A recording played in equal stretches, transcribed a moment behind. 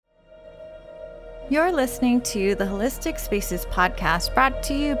You're listening to the Holistic Spaces podcast brought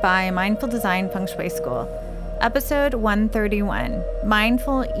to you by Mindful Design Feng Shui School. Episode 131,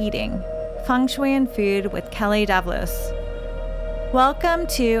 Mindful Eating, Feng Shui and Food with Kelly Davlos. Welcome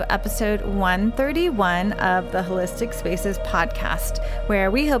to episode 131 of the Holistic Spaces podcast, where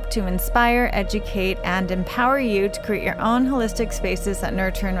we hope to inspire, educate, and empower you to create your own holistic spaces that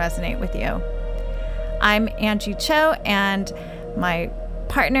nurture and resonate with you. I'm Angie Cho, and my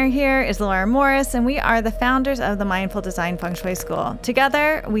partner here is Laura Morris, and we are the founders of the Mindful Design Feng Shui School.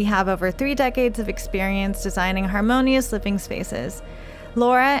 Together, we have over 3 decades of experience designing harmonious living spaces.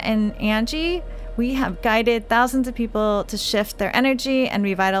 Laura and Angie, we have guided thousands of people to shift their energy and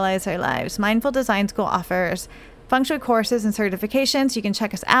revitalize their lives. Mindful Design School offers Feng Shui courses and certifications. You can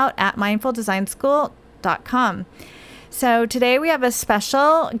check us out at mindfuldesignschool.com. So today we have a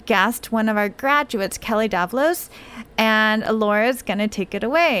special guest, one of our graduates, Kelly Davlos, and Laura's going to take it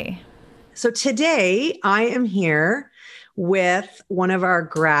away. So today I am here with one of our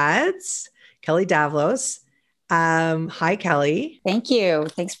grads, Kelly Davlos. Hi, Kelly. Thank you.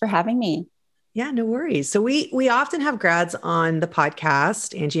 Thanks for having me. Yeah, no worries. So we often have grads on the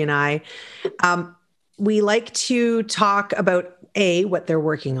podcast, Angie and I. We like to talk about what they're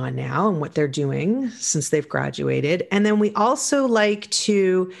working on now and what they're doing since they've graduated. And then we also like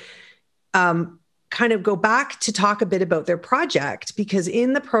to kind of go back to talk a bit about their project, because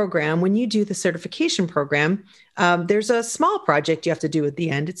in the program, when you do the certification program, there's a small project you have to do at the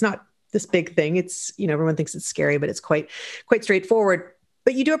end. It's not this big thing. It's, everyone thinks it's scary, but it's quite straightforward.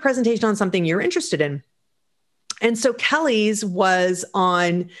 But you do a presentation on something you're interested in. And so Kelly's was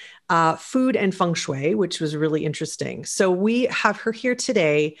on food and feng shui, which was really interesting. So we have her here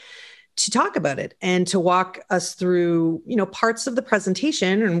today to talk about it and to walk us through, parts of the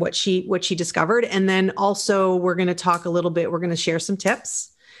presentation and what she discovered. And then also we're going to talk a little bit, we're going to share some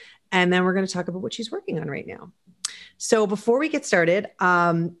tips, and then we're going to talk about what she's working on right now. So before we get started,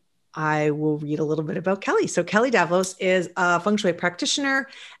 I will read a little bit about Kelly. So Kelly Davlos is a feng shui practitioner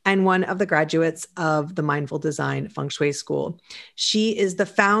and one of the graduates of the Mindful Design Feng Shui School. She is the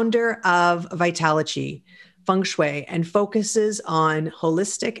founder of Vitalogy Feng Shui and focuses on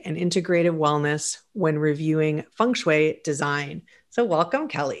holistic and integrative wellness when reviewing feng shui design. So welcome,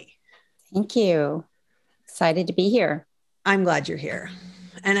 Kelly. Thank you. Excited to be here. I'm glad you're here.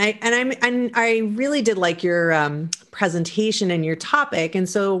 And I really did like your presentation and your topic. And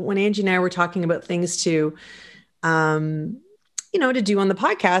so when Angie and I were talking about things to do on the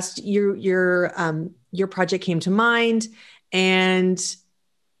podcast, your project came to mind, and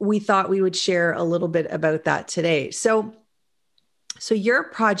we thought we would share a little bit about that today. So your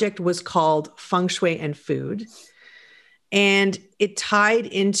project was called Feng Shui and Food, and it tied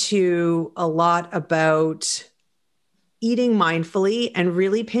into a lot about eating mindfully and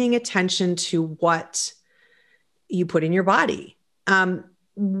really paying attention to what you put in your body. Why?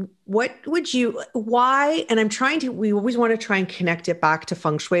 And we always want to try and connect it back to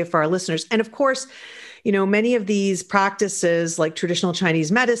feng shui for our listeners. And of course, many of these practices like traditional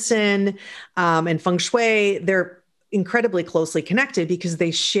Chinese medicine and feng shui, they're incredibly closely connected because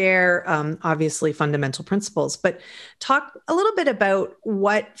they share obviously fundamental principles. But talk a little bit about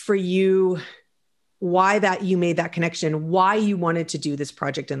what for you, why that you made that connection, why you wanted to do this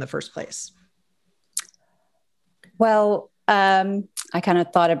project in the first place. Well, I kind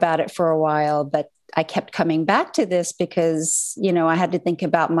of thought about it for a while, but I kept coming back to this because, I had to think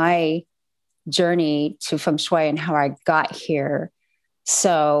about my journey to feng shui and how I got here.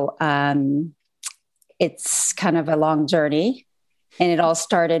 So it's kind of a long journey, and it all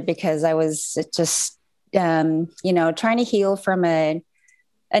started because I was just, trying to heal from an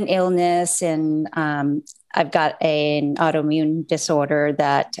illness, and I've got an autoimmune disorder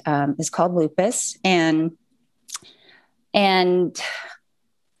that is called lupus, and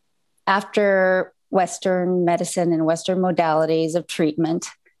after Western medicine and Western modalities of treatment,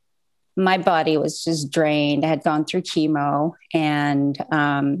 my body was just drained. I had gone through chemo, and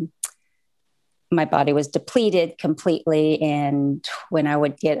my body was depleted completely. And when I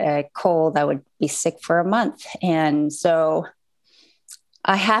would get a cold, I would be sick for a month. And so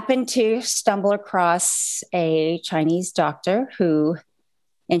I happened to stumble across a Chinese doctor who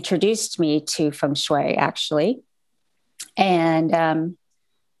introduced me to feng shui, actually. And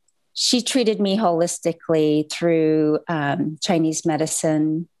she treated me holistically through Chinese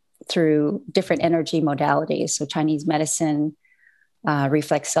medicine, through different energy modalities. So Chinese medicine,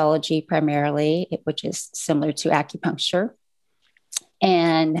 reflexology primarily, which is similar to acupuncture,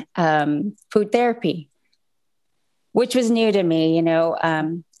 and food therapy, which was new to me.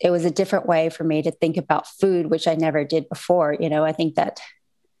 It was a different way for me to think about food, which I never did before. I think that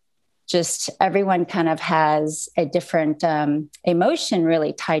just everyone kind of has a different emotion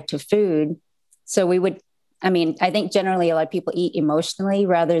really tied to food. So I think generally a lot of people eat emotionally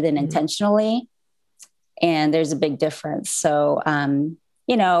rather than intentionally. And there's a big difference. So,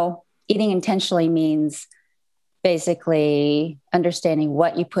 eating intentionally means basically understanding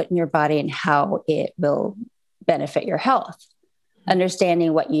what you put in your body and how it will benefit your health.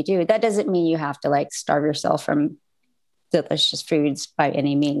 Understanding what you do. That doesn't mean you have to like starve yourself from delicious foods by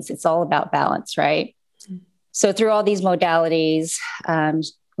any means. It's all about balance, right? So through all these modalities,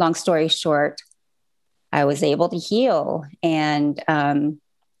 long story short, I was able to heal, and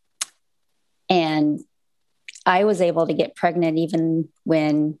I was able to get pregnant even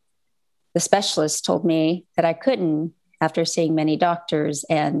when the specialist told me that I couldn't, after seeing many doctors.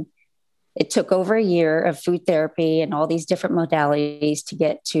 And it took over a year of food therapy and all these different modalities to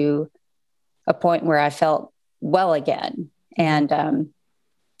get to a point where I felt well again. And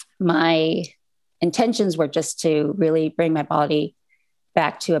my intentions were just to really bring my body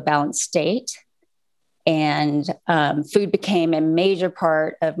back to a balanced state. And food became a major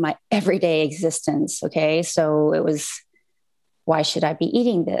part of my everyday existence. Okay. So it was, why should I be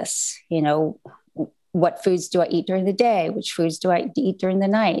eating this? What foods do I eat during the day? Which foods do I eat during the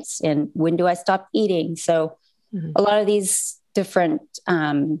nights? And when do I stop eating? So a lot of these different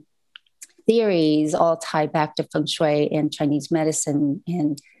theories all tie back to feng shui and Chinese medicine.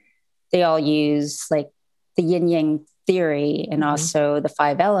 And they all use like the yin yang theory and also the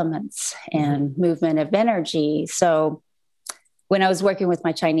 5 elements and movement of energy. So when I was working with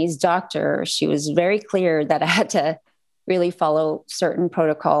my Chinese doctor, she was very clear that I had to really follow certain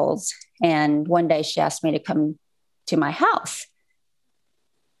protocols. And one day she asked me to come to my house.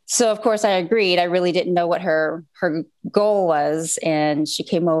 So of course I agreed. I really didn't know what her goal was. And she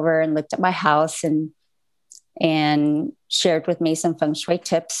came over and looked at my house and shared with me some feng shui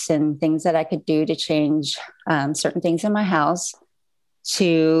tips and things that I could do to change certain things in my house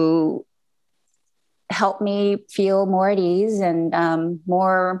to help me feel more at ease and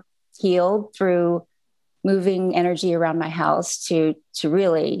more healed through moving energy around my house to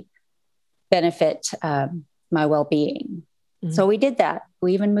really benefit my well-being. So we did that.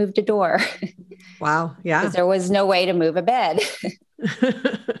 We even moved a door. Wow. Yeah. Because there was no way to move a bed.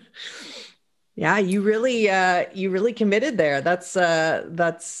 Yeah, you really committed there. That's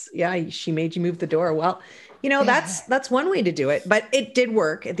she made you move the door. Well, that's one way to do it, but it did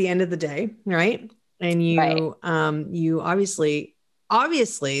work at the end of the day, right? And you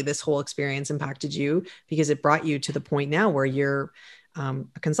obviously this whole experience impacted you because it brought you to the point now where you're a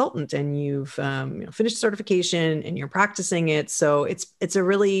consultant and you've finished certification and you're practicing it. So it's a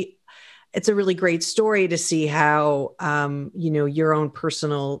really great story to see how, your own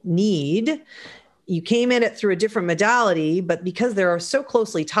personal need, you came at it through a different modality, but because they are so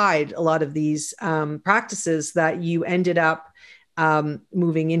closely tied, a lot of these practices, that you ended up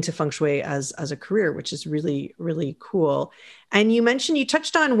moving into feng shui as a career, which is really, really cool. And you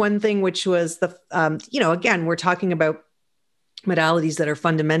touched on one thing, which was again, we're talking about modalities that are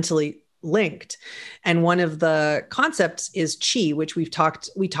fundamentally linked. And one of the concepts is qi, which we talk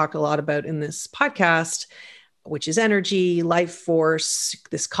a lot about in this podcast, which is energy, life force,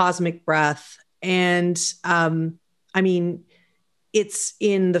 this cosmic breath. And it's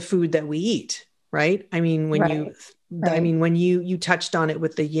in the food that we eat, right? I mean, when you touched on it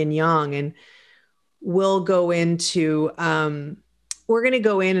with the yin yang, and we'll go into, we're going to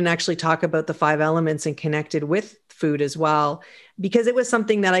go in and actually talk about the 5 elements and connected with food as well, because it was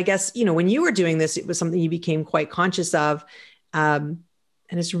something that I guess, when you were doing this, it was something you became quite conscious of. And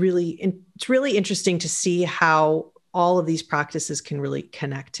it's really interesting to see how all of these practices can really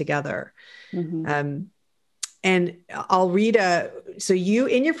connect together. And I'll read so you,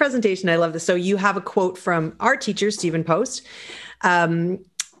 in your presentation, I love this. So you have a quote from our teacher, Stephen Post. And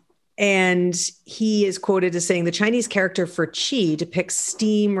he is quoted as saying, the Chinese character for qi depicts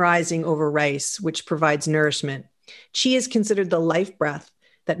steam rising over rice, which provides nourishment. Qi is considered the life breath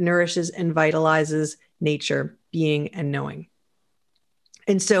that nourishes and vitalizes nature, being and knowing.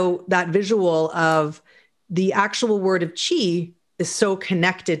 And so that visual of the actual word of qi is so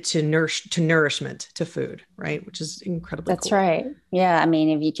connected to nourishment, to food, right? Which is incredibly That's cool. right. Yeah. I mean,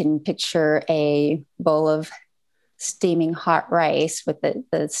 if you can picture a bowl of steaming hot rice with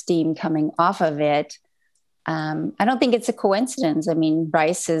the steam coming off of it, I don't think it's a coincidence. I mean,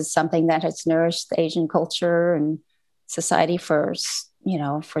 rice is something that has nourished the Asian culture and society for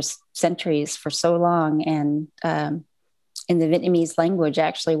centuries, for so long. And in the Vietnamese language,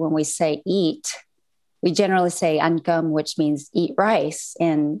 actually, when we say eat, we generally say ăn cơm, which means eat rice.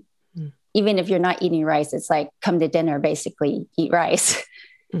 And even if you're not eating rice, it's like come to dinner, basically eat rice.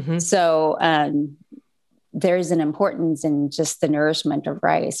 So there's an importance in just the nourishment of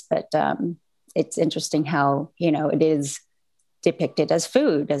rice, but it's interesting how, it is depicted as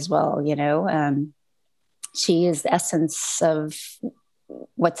food as well. Qi is the essence of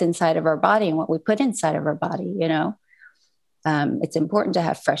what's inside of our body and what we put inside of our body. It's important to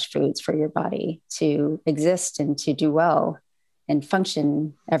have fresh foods for your body to exist and to do well and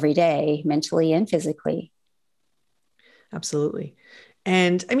function every day, mentally and physically. Absolutely.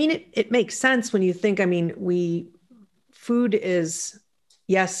 And I mean, it makes sense when you think, food is,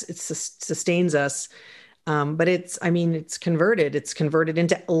 yes, it sustains us. But it's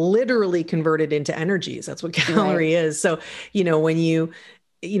literally converted into energies. That's what calorie is. So, when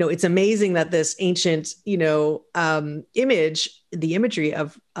it's amazing that this ancient, image, the imagery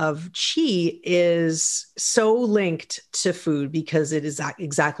of qi is so linked to food because it is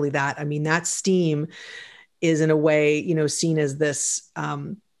exactly that. That steam is in a way, seen as this,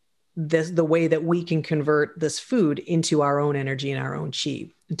 the way that we can convert this food into our own energy and our own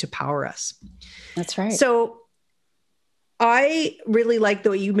qi to power us. That's right. So I really like the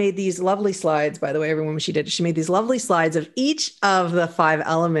way you made these lovely slides, by the way, everyone, she made these lovely slides of each of the 5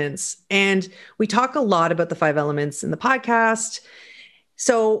 elements. And we talk a lot about the 5 elements in the podcast.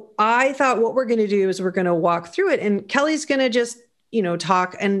 So I thought what we're going to do is we're going to walk through it, and Kelly's going to just,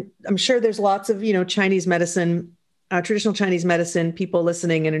 talk. And I'm sure there's lots of, Chinese medicine, traditional Chinese medicine people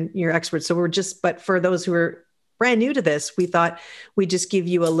listening, and you're experts. So but for those who are brand new to this, we thought we'd just give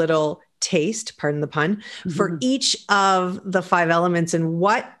you a little taste, pardon the pun, for each of the 5 elements and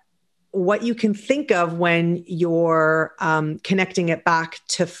what you can think of when you're connecting it back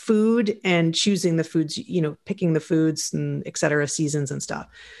to food and choosing the foods, picking the foods and et cetera, seasons and stuff.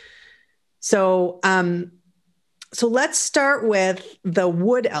 So let's start with the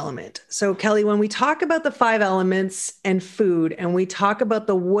wood element. So Kelly, when we talk about the 5 elements and food, and we talk about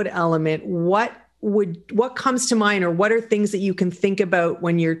the wood element, what comes to mind, or what are things that you can think about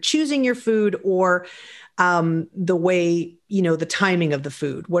when you're choosing your food, or the way, the timing of the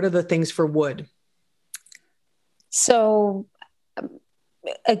food? What are the things for wood? So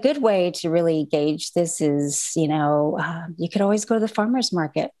a good way to really gauge this is, you could always go to the farmer's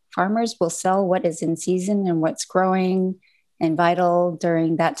market. Farmers will sell what is in season and what's growing and vital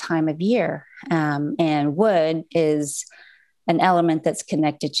during that time of year. And wood is an element that's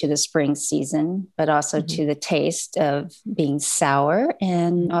connected to the spring season, but also to the taste of being sour,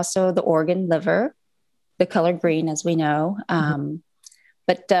 and also the organ liver, the color green, as we know.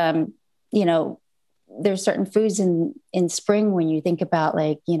 But there's certain foods in spring when you think about,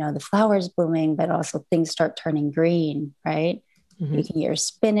 like, the flowers blooming, but also things start turning green, right? You can get your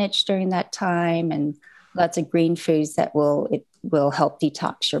spinach during that time, and lots of green foods that will help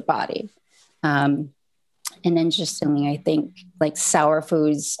detox your body. And interestingly, I think like sour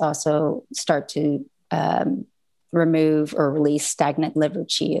foods also start to remove or release stagnant liver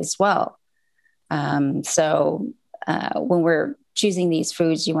qi as well. So when we're choosing these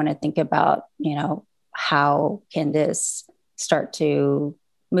foods, you want to think about, how can this start to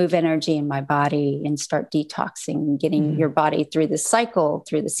move energy in my body and start detoxing, getting your body through the cycle,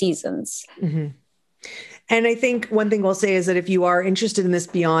 through the seasons. And I think one thing we'll say is that if you are interested in this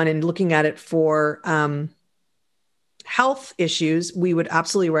beyond and looking at it for health issues, we would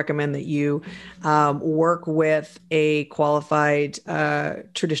absolutely recommend that you work with a qualified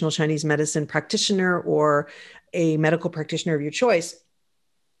traditional Chinese medicine practitioner or a medical practitioner of your choice,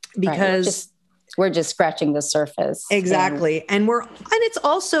 because we're just scratching the surface. Exactly. And it's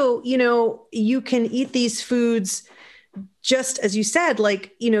also, you can eat these foods just as you said,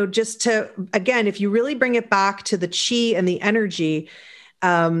 like, just to, again, if you really bring it back to the qi and the energy,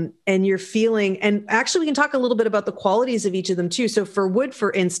 and you're feeling, and actually we can talk a little bit about the qualities of each of them too. So for wood,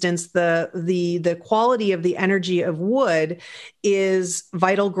 for instance, the quality of the energy of wood is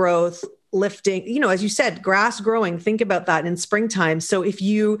vital growth, lifting, as you said, grass growing, think about that in springtime. So if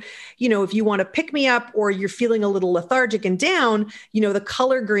you want to pick me up, or you're feeling a little lethargic and down, the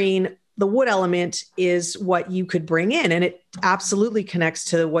color green, the wood element is what you could bring in. And it absolutely connects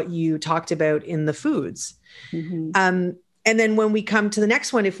to what you talked about in the foods. And then when we come to the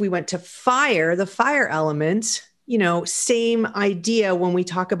next one, if we went to fire, the fire element, same idea. When we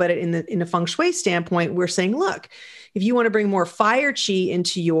talk about it in a feng shui standpoint, we're saying, look, if you want to bring more fire qi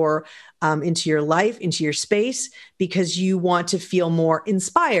into your life, into your space, because you want to feel more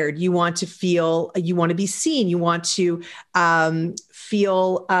inspired, you want to be seen, you want to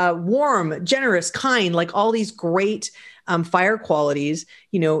feel warm, generous, kind, like all these great fire qualities,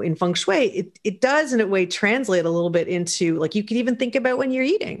 in feng shui, it does in a way translate a little bit into, like, you could even think about when you're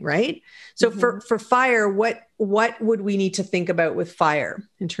eating, right? So for fire, what would we need to think about with fire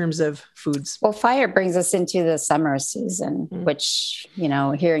in terms of foods? Well, fire brings us into the summer season, which,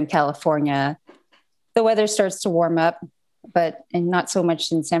 here in California, the weather starts to warm up, and not so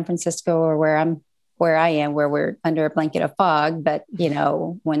much in San Francisco or where I am, where we're under a blanket of fog. But,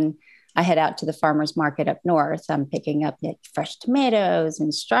 when I head out to the farmer's market up north, I'm picking up fresh tomatoes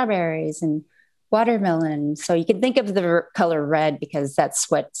and strawberries and watermelon. So you can think of the color red because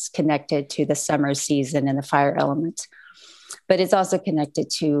that's what's connected to the summer season and the fire element. But it's also connected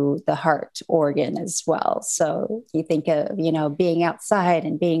to the heart organ as well. So you think of, being outside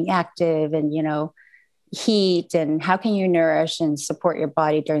and being active and, heat, and how can you nourish and support your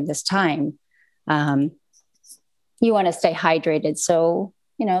body during this time? You want to stay hydrated. So,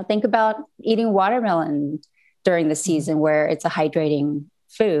 think about eating watermelon during the season where it's a hydrating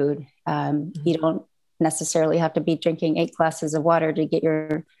food. You don't necessarily have to be drinking 8 glasses of water to get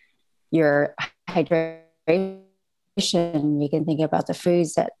your hydration. You can think about the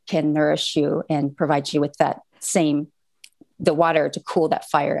foods that can nourish you and provide you with the water to cool that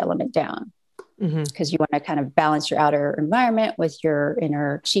fire element down. Because you want to kind of balance your outer environment with your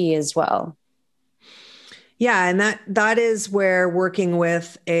inner chi as well. Yeah. And that is where working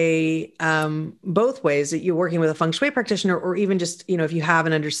with both ways, that you're working with a feng shui practitioner, or even just, if you have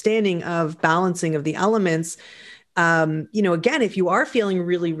an understanding of balancing of the elements, again, if you are feeling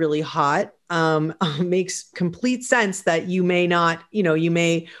really, really hot, makes complete sense that you may not, you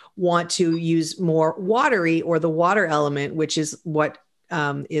may want to use more watery, or the water element, which is what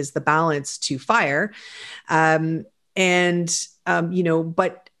is the balance to fire. But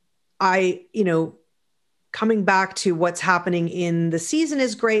coming back to what's happening in the season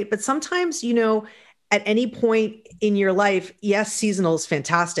is great, but sometimes, at any point in your life, yes, seasonal is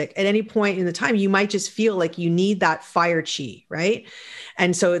fantastic. At any point in the time, you might just feel like you need that fire chi, right?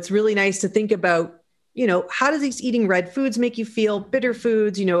 And so it's really nice to think about, how does these eating red foods make you feel? Bitter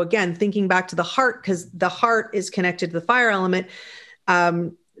foods, again, thinking back to the heart, because the heart is connected to the fire element.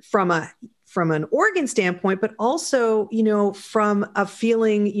 From an organ standpoint, but also, from a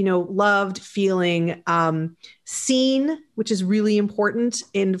feeling, loved, feeling seen, which is really important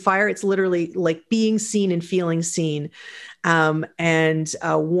in fire. It's literally like being seen and feeling seen, and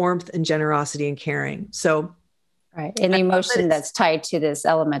warmth and generosity and caring. So, right. And the emotion that's tied to this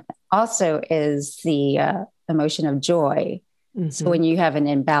element also is the emotion of joy. So when you have an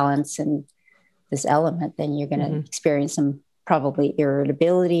imbalance in this element, then you're going to experience some probably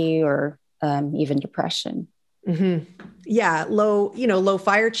irritability or even depression. Yeah. Low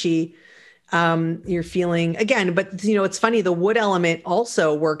fire chi. You're feeling again, but it's funny. The wood element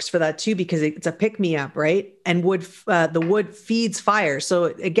also works for that too, because it's a pick me up, right? And the wood feeds fire. So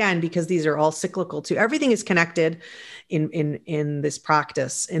again, because these are all cyclical too, everything is connected in this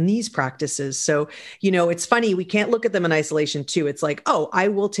practice, in these practices. So, it's funny. We can't look at them in isolation too. It's like, oh, I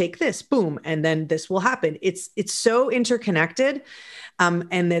will take this, boom, and then this will happen. It's so interconnected.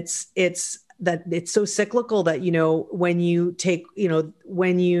 And it's so cyclical that, when you take,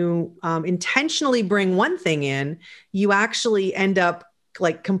 when you intentionally bring one thing in, you actually end up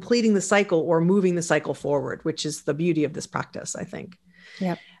like completing the cycle or moving the cycle forward, which is the beauty of this practice, I think.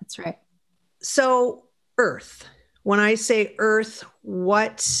 Yep, that's right. So earth, when I say earth,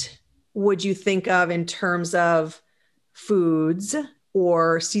 what would you think of in terms of foods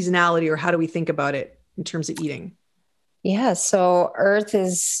or seasonality, or how do we think about it in terms of eating? Yeah. So earth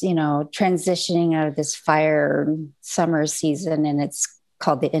is, transitioning out of this fire summer season, and it's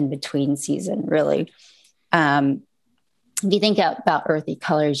called the in-between season, really. If you think about earthy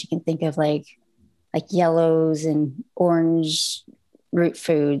colors, you can think of like yellows and orange root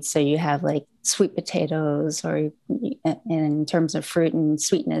foods. So you have like sweet potatoes, or in terms of fruit and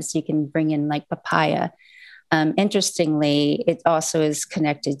sweetness, you can bring in like papaya. Interestingly, it also is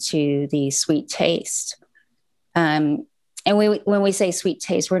connected to the sweet taste. And when we say sweet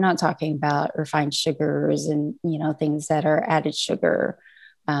taste, we're not talking about refined sugars and, things that are added sugar.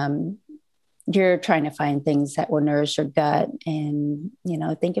 You're trying to find things that will nourish your gut, and,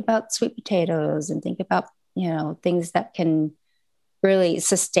 think about sweet potatoes, and think about, things that can really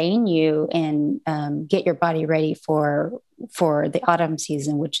sustain you and get your body ready for the autumn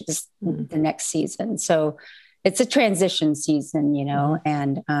season, which is the next season. So it's a transition season,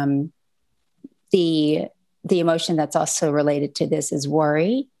 and the emotion that's also related to this is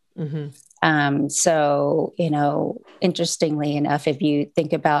worry. So, interestingly enough, if you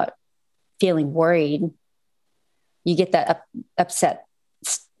think about feeling worried, you get that upset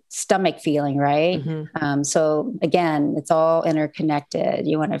stomach feeling, right? So again, it's all interconnected.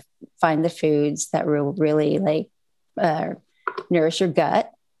 You want to find the foods that will really like nourish your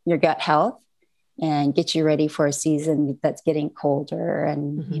gut health, and get you ready for a season that's getting colder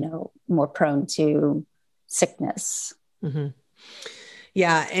and, you know, more prone to sickness.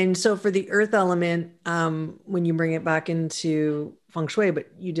 Yeah. And so for the earth element, when you bring it back into feng shui, but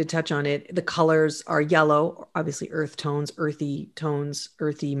you did touch on it, the colors are yellow, obviously earth tones,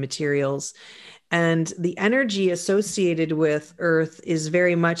 earthy materials. And the energy associated with earth is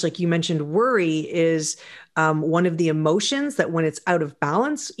very much like you mentioned, worry is one of the emotions that when it's out of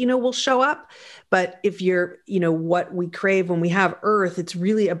balance, you know, will show up. But if you're, you know, what we crave when we have earth, it's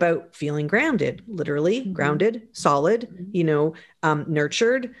really about feeling grounded, literally grounded, solid, you know,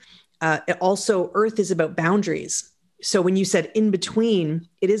 nurtured. Also, earth is about boundaries. So when you said in between,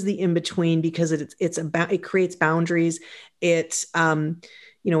 it is the in between because it creates boundaries. It's,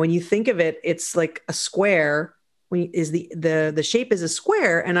 you know, when you think of it, it's like a square. The shape is a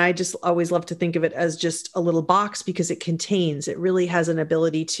square, and I just always love to think of it as just a little box because it really has an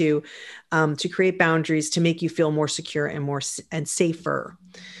ability to create boundaries to make you feel more secure and safer.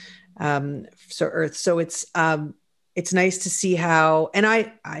 So earth. So it's nice to see how, and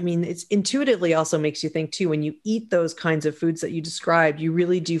I mean, it's intuitively also makes you think too, when you eat those kinds of foods that you described, you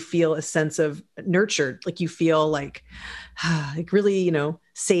really do feel a sense of nurtured, like you feel like really, you know,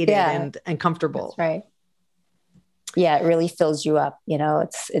 sated and comfortable. That's right. Yeah, it really fills you up. You know,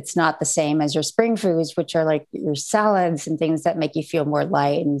 it's not the same as your spring foods, which are like your salads and things that make you feel more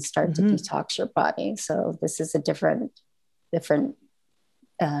light and start to detox your body. So this is a different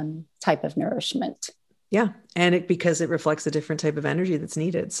type of nourishment. Yeah. And because it reflects a different type of energy that's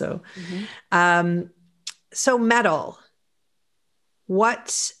needed. So, so metal,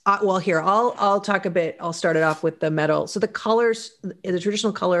 here, I'll talk a bit. I'll start it off with the metal. So the colors, the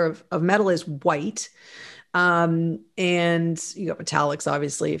traditional color of metal is white. And you got metallics,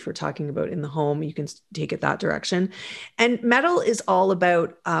 obviously, if we're talking about in the home, you can take it that direction. And metal is all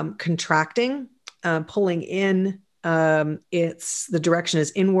about, contracting, pulling in, the direction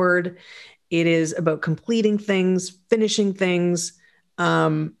is inward. It is about completing things, finishing things. We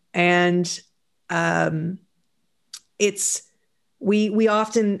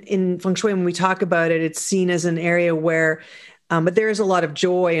often in feng shui, when we talk about it, it's seen as an area where, but there is a lot of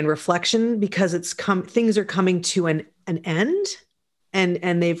joy and reflection because things are coming to an end,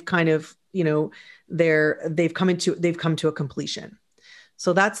 and they've kind of, you know, they've come to a completion.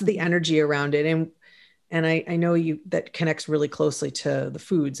 So that's the energy around it. And I know that connects really closely to the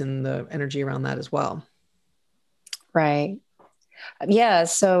foods and the energy around that as well. Right. Yeah.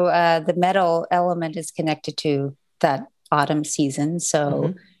 So the metal element is connected to that autumn season.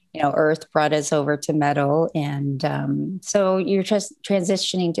 So, you know, earth brought us over to metal. And so you're just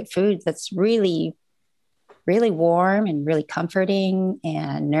transitioning to food that's really, really warm and really comforting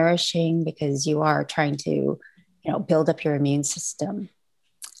and nourishing because you are trying to, you know, build up your immune system.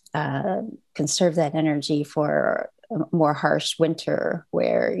 Conserve that energy for a more harsh winter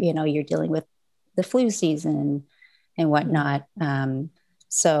where, you know, you're dealing with the flu season and whatnot.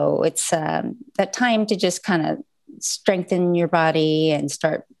 So it's that time to just kind of strengthen your body and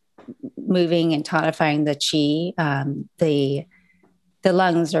start moving and tonifying the chi. The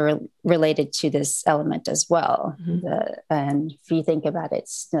lungs are related to this element as well. And if you think about it,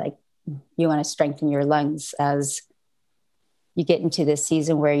 it's like you want to strengthen your lungs as you get into this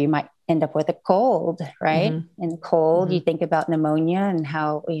season where you might end up with a cold, right? In the cold, you think about pneumonia and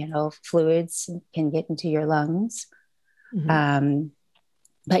how, you know, fluids can get into your lungs.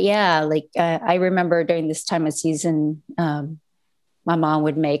 But yeah, like I remember during this time of season, my mom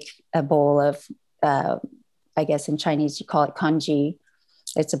would make a bowl of, I guess in Chinese, you call it congee.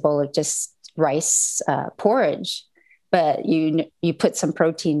 It's a bowl of just rice porridge. But you put some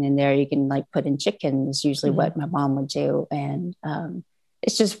protein in there. You can like put in chicken is usually what my mom would do. And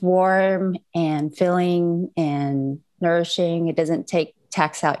it's just warm and filling and nourishing. It doesn't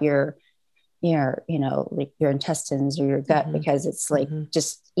tax out your, you know, like your intestines or your gut because it's like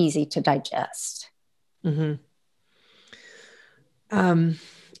just easy to digest. And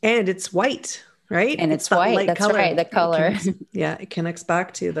it's white, right? And it's white. That's color. Right. The color. It connects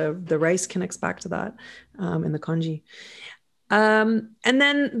back to the rice connects back to that in the congee. And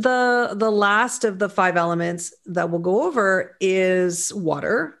then the last of the 5 elements that we'll go over is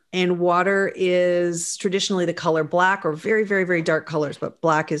water. And water is traditionally the color black or very, very, very dark colors, but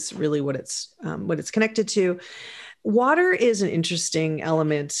black is really what it's connected to. Water is an interesting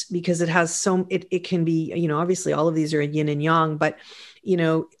element because it has it can be, you know, obviously all of these are yin and yang, but you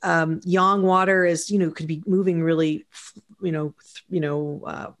know, yang water is, you know, could be moving really,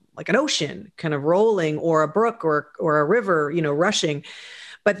 like like an ocean kind of rolling, or a brook, or a river, rushing.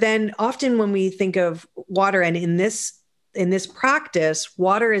 But then often when we think of water, and in this practice,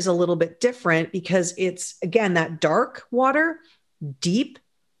 water is a little bit different because it's, again, that dark water, deep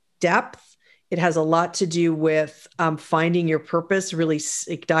depth. It has a lot to do with finding your purpose, really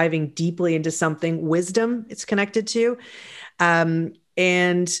diving deeply into something. Wisdom it's connected to.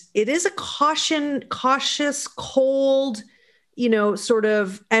 And it is a cautious, cold, sort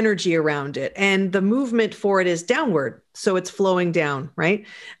of energy around it. And the movement for it is downward. So it's flowing down, right?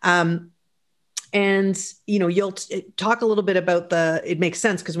 And, you'll talk a little bit about it makes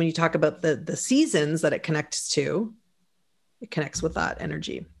sense because when you talk about the seasons that it connects with that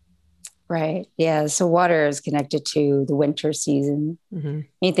energy. Right. Yeah. So water is connected to the winter season. Mm-hmm.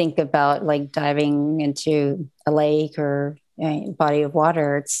 You think about like diving into a lake or a body of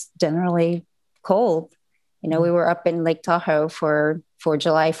water, it's generally cold. Mm-hmm. We were up in Lake Tahoe for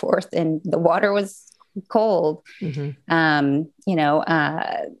July 4th and the water was cold. Mm-hmm.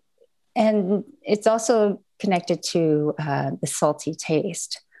 And it's also connected to the salty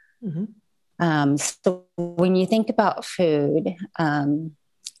taste. Mm-hmm. So when you think about food,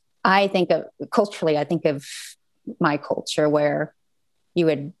 I think of my culture where you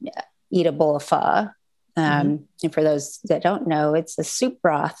would eat a bowl of pho. And for those that don't know, it's a soup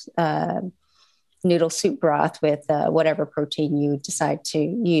broth, noodle soup broth with whatever protein you decide to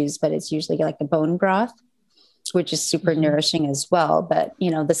use, but it's usually like a bone broth, which is super nourishing as well. But,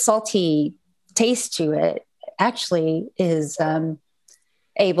 the salty taste to it actually is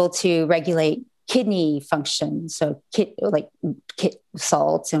able to regulate kidney function. So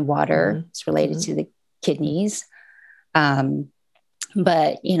salts and water is related to the kidneys.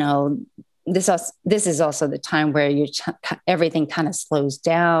 But this is also the time where everything kind of slows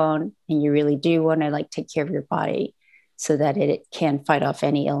down and you really do want to take care of your body so that it can fight off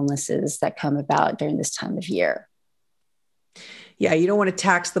any illnesses that come about during this time of year. Yeah, you don't want to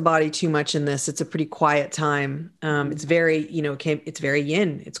tax the body too much in this. It's a pretty quiet time. It's very, it's very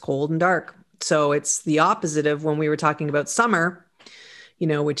yin. It's cold and dark. So it's the opposite of when we were talking about summer,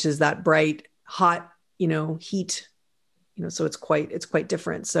 which is that bright, hot, heat, so it's quite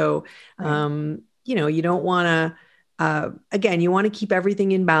different. So, you don't want to, again, you want to keep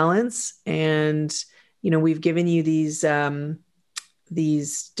everything in balance. And, we've given you these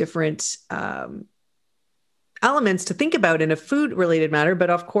different, elements to think about in a food related matter.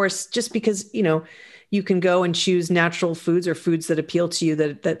 But of course, just because, you can go and choose natural foods or foods that appeal to you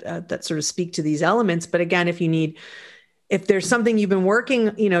that sort of speak to these elements. But again, if there's something you've been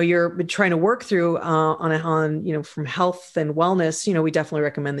working, you're trying to work through on from health and wellness, we definitely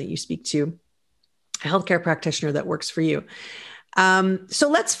recommend that you speak to a healthcare practitioner that works for you. So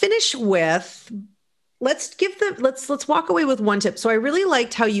let's finish with, let's walk away with one tip. So I really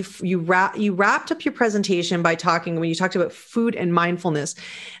liked how you wrapped up your presentation by when you talked about food and mindfulness,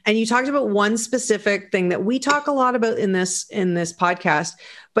 and you talked about one specific thing that we talk a lot about in this podcast.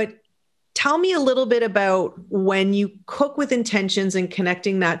 But tell me a little bit about when you cook with intentions and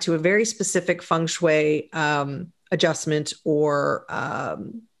connecting that to a very specific feng shui adjustment or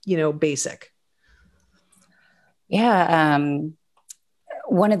basic. Yeah,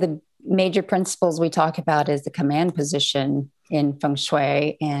 one of the major principles we talk about is the command position in feng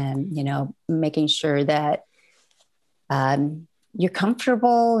shui, and making sure that you're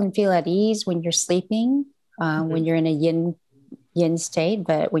comfortable and feel at ease when you're sleeping, when you're in a yin state.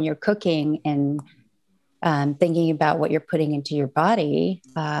 But when you're cooking and thinking about what you're putting into your body,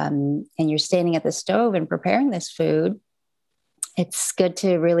 and you're standing at the stove and preparing this food, it's good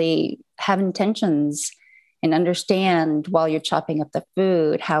to really have intentions and understand while you're chopping up the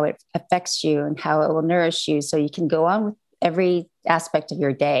food, how it affects you and how it will nourish you. So you can go on with every aspect of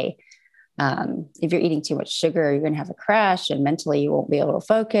your day. If you're eating too much sugar, you're going to have a crash and mentally you won't be able to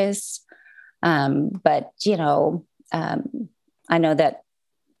focus. But I know that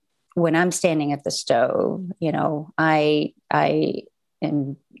when I'm standing at the stove, I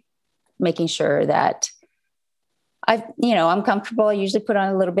am making sure that I'm comfortable. I usually put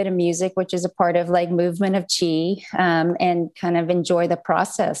on a little bit of music, which is a part of movement of qi, and kind of enjoy the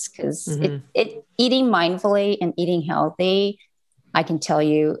process, because eating mindfully and eating healthy, I can tell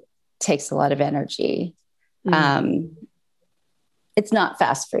you, takes a lot of energy. It's not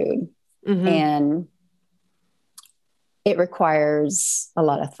fast food, and it requires a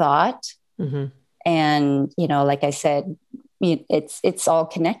lot of thought. And, like I said, it's all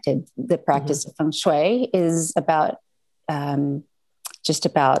connected. The practice of feng shui is about just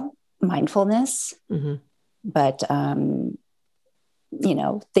about mindfulness, but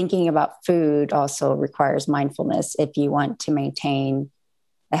thinking about food also requires mindfulness if you want to maintain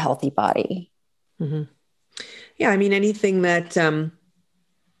a healthy body. Mm-hmm. Yeah. I mean, anything that,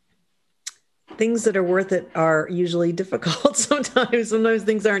 things that are worth it are usually difficult. Sometimes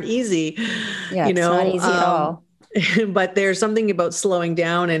things aren't easy, Yeah, it's not easy at all. But there's something about slowing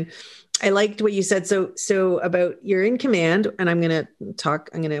down. And I liked what you said. So about you're in command, and I'm going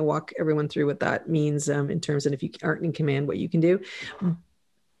to walk everyone through what that means, in terms of if you aren't in command, what you can do.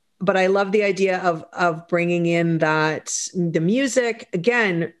 But I love the idea of bringing in the music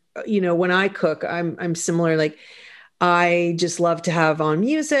again. When I cook, I'm similar. Like, I just love to have on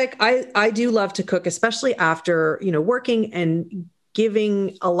music. I do love to cook, especially after, working and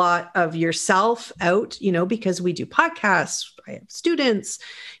giving a lot of yourself out, because we do podcasts, I have students,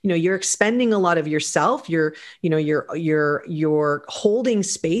 you're expending a lot of yourself. You're holding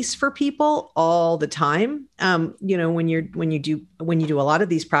space for people all the time. When you do a lot of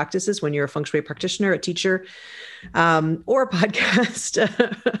these practices, when you're a feng shui practitioner, a teacher, or a podcaster.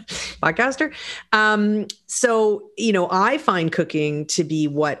 So, I find cooking to be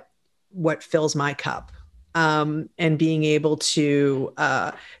what fills my cup. And being able to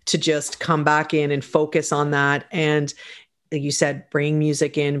just come back in and focus on that. And like you said, bring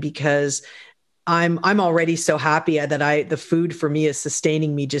music in, because I'm already so happy that the food for me is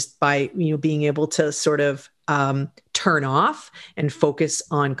sustaining me just by, being able to sort of turn off and focus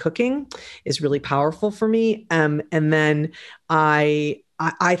on cooking is really powerful for me. And then I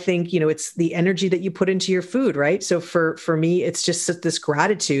think, it's the energy that you put into your food, right? So for me, it's just this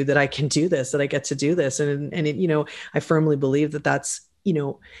gratitude that I can do this, that I get to do this. And it, I firmly believe that that's,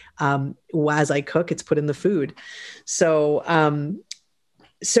 as I cook, it's put in the food.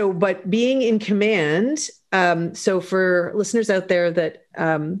 But being in command, so for listeners out there that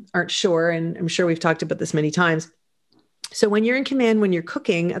aren't sure, and I'm sure we've talked about this many times. So when you're in command, when you're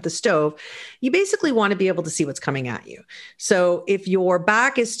cooking at the stove, you basically want to be able to see what's coming at you. So if your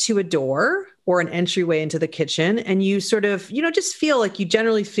back is to a door or an entryway into the kitchen, and you sort of, just feel like you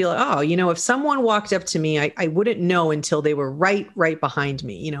generally feel, if someone walked up to me, I wouldn't know until they were right behind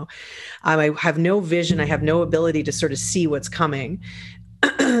me. I have no vision. I have no ability to sort of see what's coming.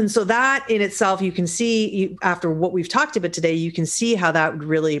 And so that in itself, you can see, after what we've talked about today, you can see how that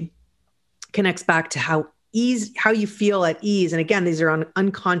really connects back to how you feel at ease. And again, these are on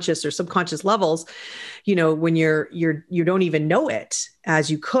unconscious or subconscious levels, when you don't even know it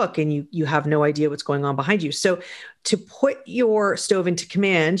as you cook, and you have no idea what's going on behind you. So to put your stove into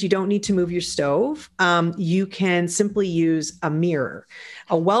command, you don't need to move your stove. You can simply use a mirror,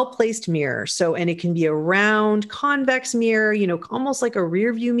 a well-placed mirror. And it can be a round convex mirror, almost like a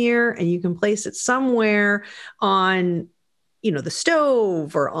rear view mirror, and you can place it somewhere on, the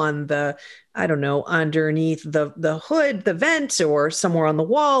stove, or on the, underneath the hood, the vent, or somewhere on the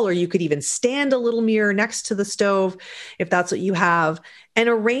wall, or you could even stand a little mirror next to the stove if that's what you have, and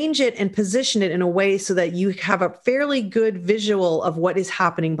arrange it and position it in a way so that you have a fairly good visual of what is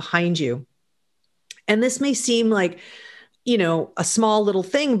happening behind you. And this may seem like, a small little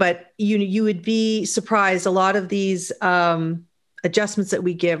thing, but you would be surprised. A lot of these, adjustments that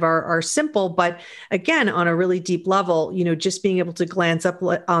we give are simple, but again, on a really deep level, just being able to glance up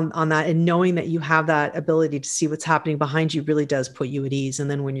on that and knowing that you have that ability to see what's happening behind you really does put you at ease.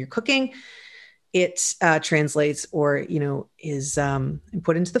 And then when you're cooking, it translates, or, is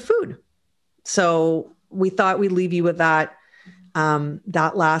put into the food. So we thought we'd leave you with that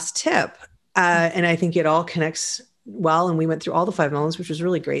last tip. And I think it all connects well. And we went through all the 5 elements, which was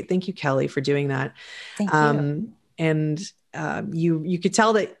really great. Thank you, Kelly, for doing that. Thank you. And you could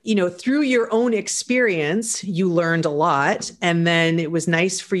tell that, through your own experience, you learned a lot. And then it was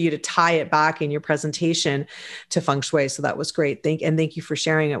nice for you to tie it back in your presentation to feng shui. So that was great. Thank you for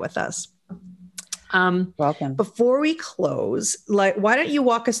sharing it with us. Welcome. Before we close, why don't you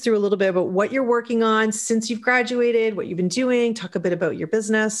walk us through a little bit about what you're working on since you've graduated, what you've been doing, talk a bit about your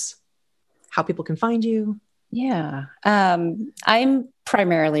business, how people can find you. Yeah. I'm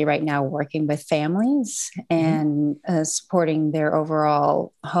primarily right now working with families and supporting their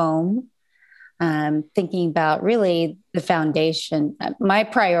overall home. Thinking about really the foundation. My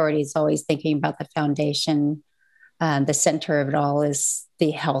priority is always thinking about the foundation. The center of it all is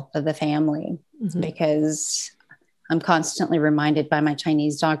the health of the family, because I'm constantly reminded by my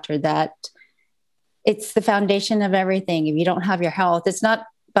Chinese doctor that it's the foundation of everything. If you don't have your health, it's not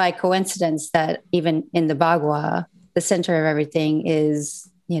by coincidence that even in the Bagua, the center of everything is,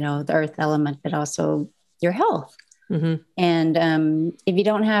 the earth element, but also your health. Mm-hmm. And if you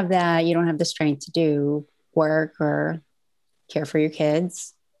don't have that, you don't have the strength to do work or care for your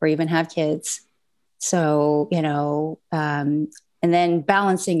kids or even have kids. So, and then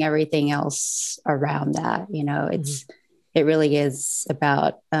balancing everything else around that, it's it really is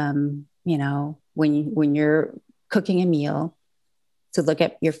about, when you're cooking a meal, to look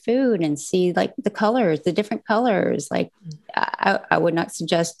at your food and see like the colors, the different colors. Like I would not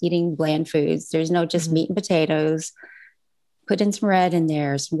suggest eating bland foods. There's no just meat and potatoes. Put in some red in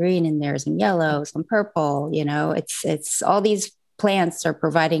there, some green in there, some yellow, some purple. It's all these plants are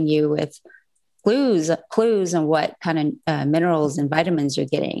providing you with clues on what kind of minerals and vitamins you're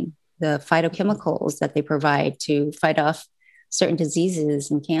getting, the phytochemicals that they provide to fight off certain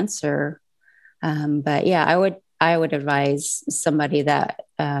diseases and cancer. But yeah, I would advise somebody that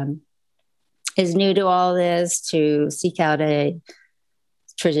is new to all this to seek out a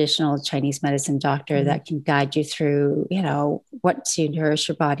traditional Chinese medicine doctor that can guide you through, what to nourish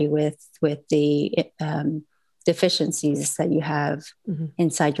your body with the deficiencies that you have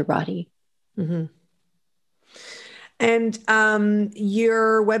inside your body. Mm-hmm. And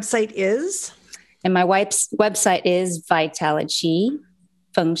your website is? And my website is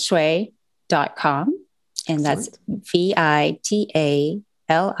vitalityfengshui.com. And that's VITALIGCHI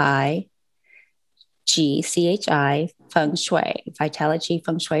Feng Shui,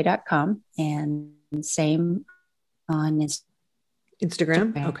 vitalityfengshui.com. And same on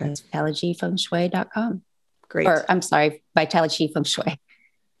Instagram. Okay. vitalityfengshui.com. Great. Or I'm sorry, Vitality Feng Shui.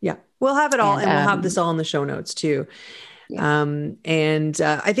 Yeah. We'll have it all and we'll have this all in the show notes too. Yeah.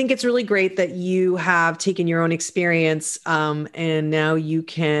 I think it's really great that you have taken your own experience and now you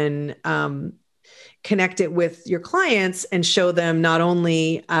can connect it with your clients and show them not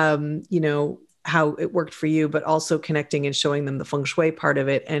only, how it worked for you, but also connecting and showing them the feng shui part of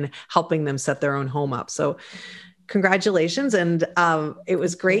it and helping them set their own home up. So congratulations. And it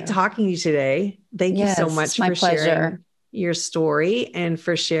was great talking to you today. Thank you so much for sharing your story and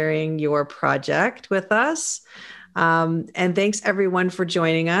for sharing your project with us. And thanks everyone for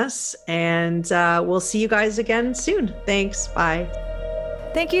joining us. And we'll see you guys again soon. Thanks. Bye.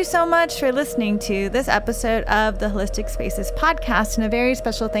 Thank you so much for listening to this episode of the Holistic Spaces podcast, and a very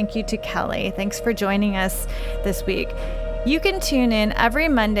special thank you to Kelly. Thanks for joining us this week. You can tune in every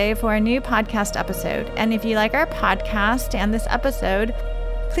Monday for a new podcast episode. And if you like our podcast and this episode,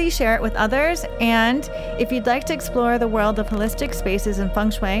 please share it with others. And if you'd like to explore the world of holistic spaces and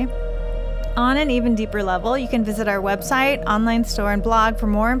feng shui on an even deeper level, you can visit our website, online store, and blog for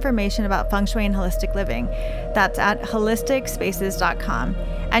more information about feng shui and holistic living. That's at holisticspaces.com.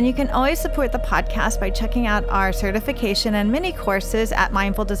 And you can always support the podcast by checking out our certification and mini courses at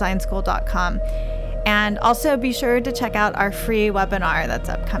mindfuldesignschool.com. And also be sure to check out our free webinar that's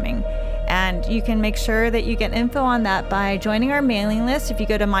upcoming. And you can make sure that you get info on that by joining our mailing list. If you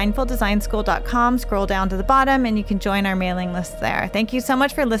go to mindfuldesignschool.com, scroll down to the bottom, and you can join our mailing list there. Thank you so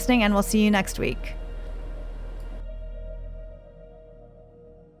much for listening, and we'll see you next week.